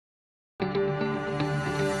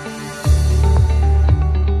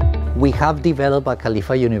We have developed at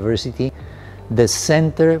Khalifa University the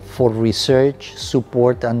Center for Research,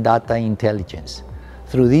 Support and Data Intelligence.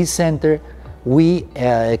 Through this center, we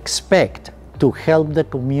expect to help the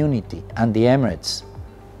community and the Emirates,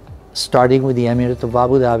 starting with the Emirate of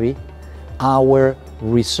Abu Dhabi. Our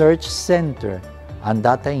research center and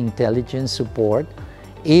data intelligence support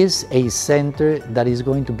is a center that is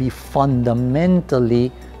going to be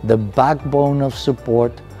fundamentally the backbone of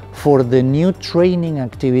support for the new training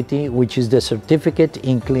activity, which is the certificate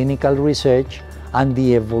in clinical research, and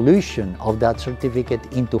the evolution of that certificate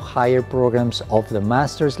into higher programs of the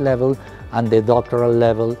master's level and the doctoral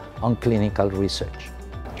level on clinical research.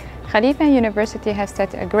 Khalifa University has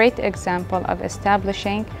set a great example of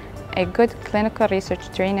establishing a good clinical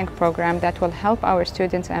research training program that will help our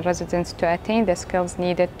students and residents to attain the skills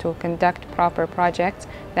needed to conduct proper projects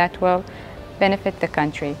that will benefit the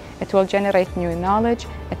country. It will generate new knowledge,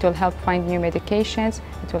 it will help find new medications,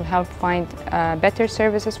 it will help find better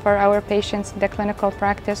services for our patients in the clinical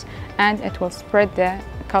practice, and it will spread the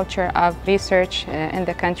culture of research in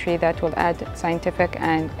the country that will add scientific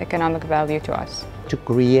and economic value to us. To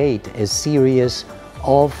create a series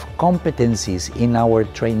of competencies in our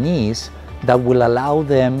trainees that will allow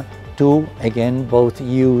them to, again, both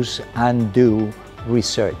use and do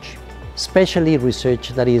research. Especially research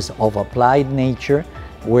that is of applied nature,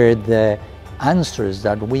 where the answers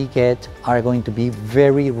that we get are going to be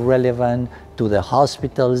very relevant to the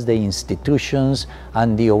hospitals, the institutions,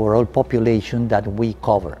 and the overall population that we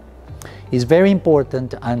cover. It's very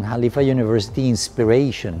important, and Khalifa University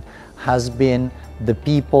inspiration has been the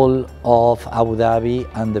people of Abu Dhabi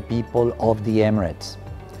and the people of the Emirates.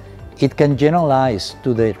 It can generalize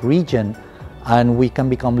to the region, and we can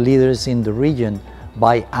become leaders in the region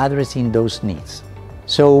by addressing those needs.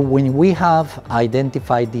 So when we have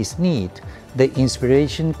identified this need, the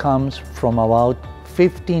inspiration comes from about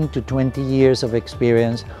 15 to 20 years of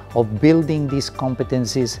experience of building these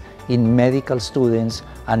competencies in medical students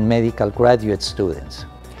and medical graduate students.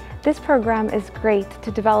 This program is great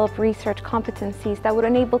to develop research competencies that would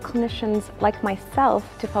enable clinicians like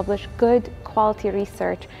myself to publish good quality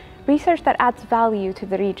research that adds value to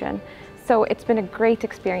the region. So it's been a great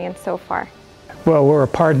experience so far. Well, we're a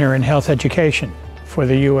partner in health education for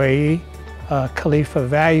the UAE. Khalifa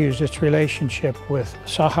values its relationship with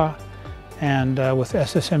SEHA and with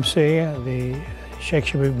SSMC, the Sheikh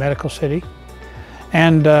Shabib Medical City.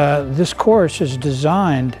 And this course is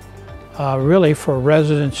designed really for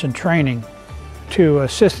residents in training to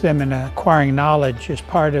assist them in acquiring knowledge as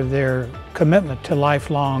part of their commitment to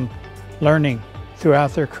lifelong learning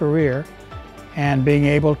throughout their career, and being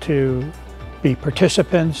able to be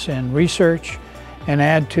participants in research and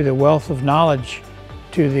add to the wealth of knowledge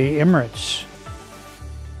to the Emirates